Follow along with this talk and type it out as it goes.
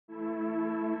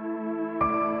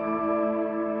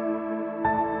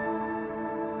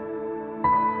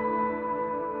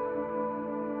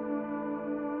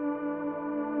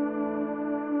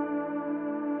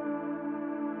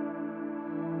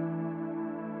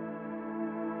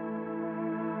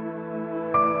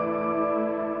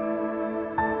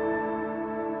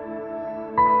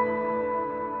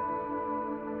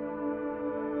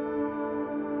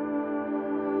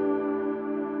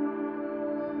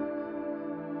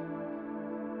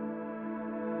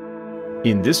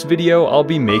In this video, I'll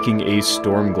be making a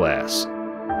storm glass.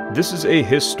 This is a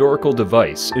historical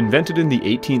device invented in the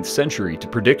 18th century to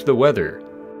predict the weather.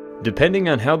 Depending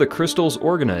on how the crystals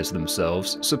organize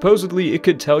themselves, supposedly it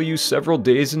could tell you several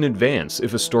days in advance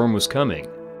if a storm was coming.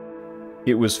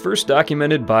 It was first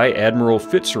documented by Admiral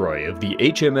Fitzroy of the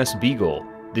HMS Beagle,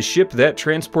 the ship that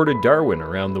transported Darwin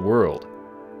around the world.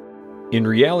 In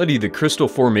reality, the crystal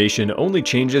formation only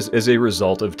changes as a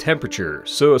result of temperature,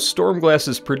 so a storm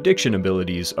glass's prediction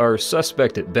abilities are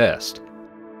suspect at best.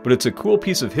 But it's a cool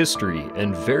piece of history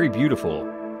and very beautiful.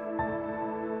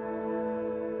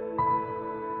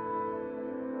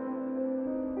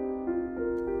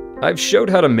 I've showed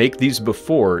how to make these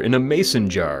before in a mason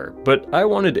jar, but I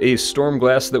wanted a storm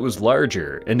glass that was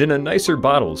larger and in a nicer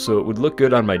bottle so it would look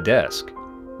good on my desk.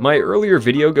 My earlier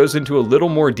video goes into a little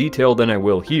more detail than I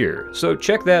will here, so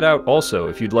check that out also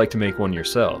if you'd like to make one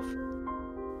yourself.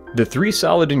 The three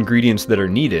solid ingredients that are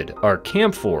needed are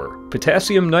camphor,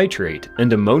 potassium nitrate,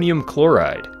 and ammonium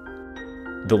chloride.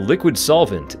 The liquid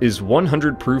solvent is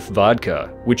 100 proof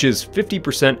vodka, which is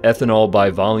 50% ethanol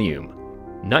by volume.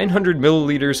 900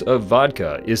 milliliters of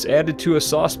vodka is added to a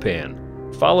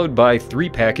saucepan, followed by 3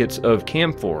 packets of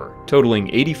camphor,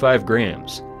 totaling 85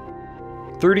 grams.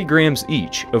 30 grams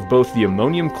each of both the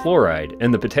ammonium chloride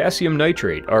and the potassium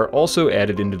nitrate are also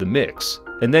added into the mix,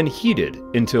 and then heated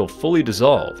until fully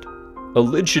dissolved. A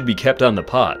lid should be kept on the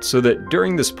pot so that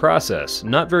during this process,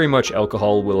 not very much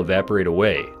alcohol will evaporate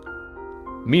away.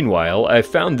 Meanwhile, I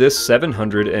found this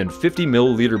 750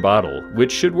 milliliter bottle,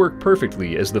 which should work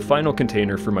perfectly as the final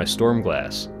container for my storm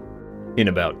glass. In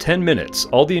about 10 minutes,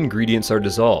 all the ingredients are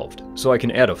dissolved, so I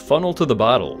can add a funnel to the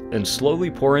bottle and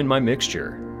slowly pour in my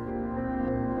mixture.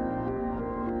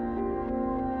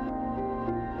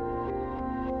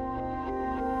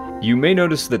 You may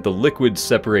notice that the liquids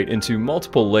separate into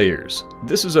multiple layers.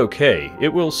 This is okay,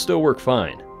 it will still work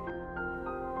fine.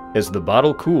 As the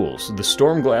bottle cools, the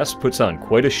storm glass puts on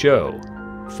quite a show.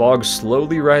 Fog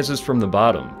slowly rises from the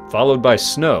bottom, followed by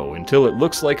snow until it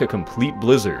looks like a complete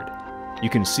blizzard. You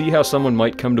can see how someone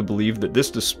might come to believe that this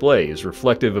display is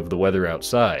reflective of the weather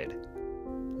outside.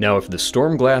 Now, if the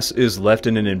storm glass is left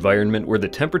in an environment where the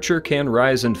temperature can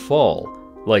rise and fall,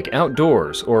 like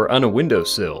outdoors or on a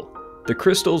windowsill, the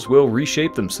crystals will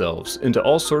reshape themselves into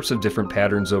all sorts of different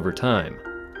patterns over time.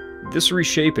 This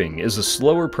reshaping is a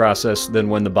slower process than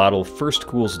when the bottle first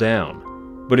cools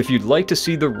down, but if you'd like to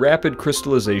see the rapid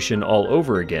crystallization all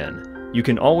over again, you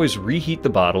can always reheat the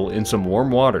bottle in some warm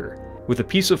water with a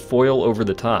piece of foil over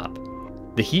the top.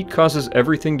 The heat causes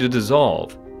everything to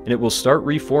dissolve, and it will start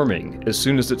reforming as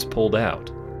soon as it's pulled out.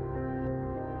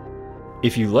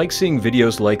 If you like seeing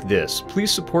videos like this, please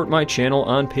support my channel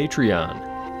on Patreon.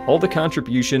 All the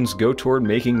contributions go toward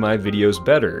making my videos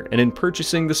better and in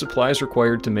purchasing the supplies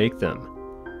required to make them.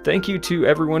 Thank you to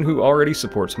everyone who already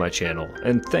supports my channel,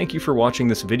 and thank you for watching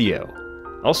this video.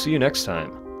 I'll see you next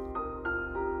time.